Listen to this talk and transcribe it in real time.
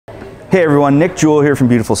Hey everyone, Nick Jewell here from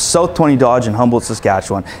beautiful South 20 Dodge in Humboldt,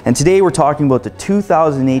 Saskatchewan. And today we're talking about the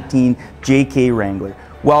 2018 JK Wrangler.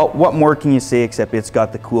 Well, what more can you say except it's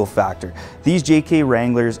got the cool factor. These JK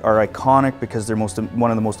Wranglers are iconic because they're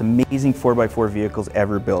one of the most amazing 4x4 vehicles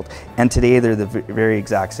ever built. And today they're the very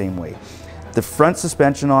exact same way. The front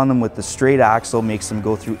suspension on them with the straight axle makes them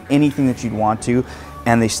go through anything that you'd want to,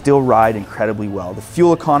 and they still ride incredibly well. The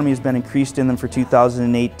fuel economy has been increased in them for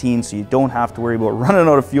 2018, so you don't have to worry about running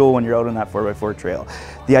out of fuel when you're out on that 4x4 trail.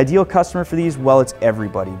 The ideal customer for these, well, it's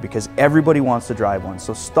everybody, because everybody wants to drive one.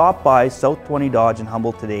 So stop by South 20 Dodge in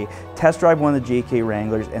Humboldt today, test drive one of the JK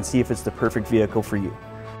Wranglers, and see if it's the perfect vehicle for you.